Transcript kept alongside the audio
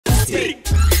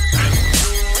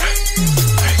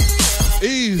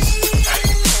Ease.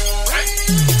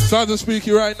 Sounds and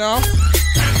speaky right now.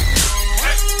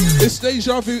 It's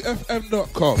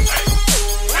DejaVuFM.com.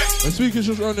 And speaker's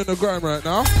just running the grime right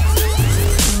now.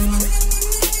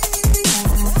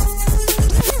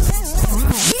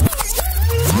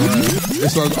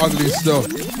 This one's ugly still.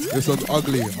 This one's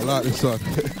ugly. I like this one.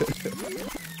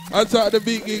 Outside the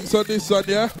BeatGeeks on this one,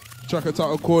 yeah? Track a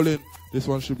title calling. This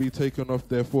one should be taken off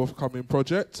their forthcoming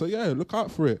project. So yeah, look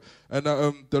out for it. And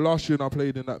the last tune I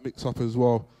played in that mix-up as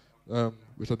well,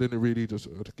 which I didn't really, just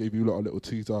gave you a little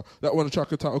teaser. That one,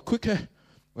 track a title Quicker.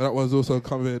 And that one's also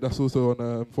coming, that's also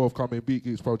on a forthcoming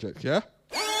BeatGeeks project, yeah?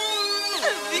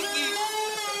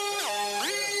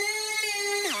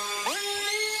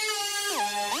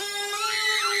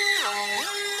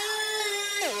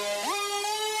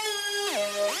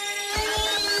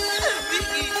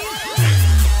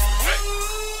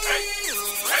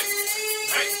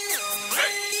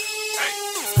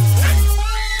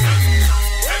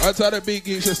 Outside the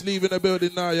BeatGeeks, just leaving the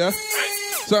building now, yeah?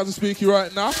 Sounds to speak you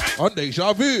right now on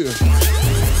DejaVu.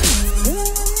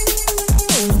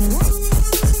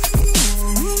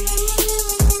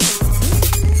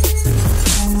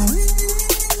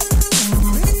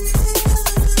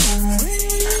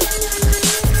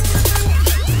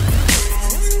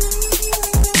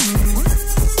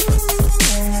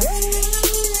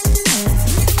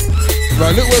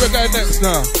 Right, look where we're going next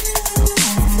now.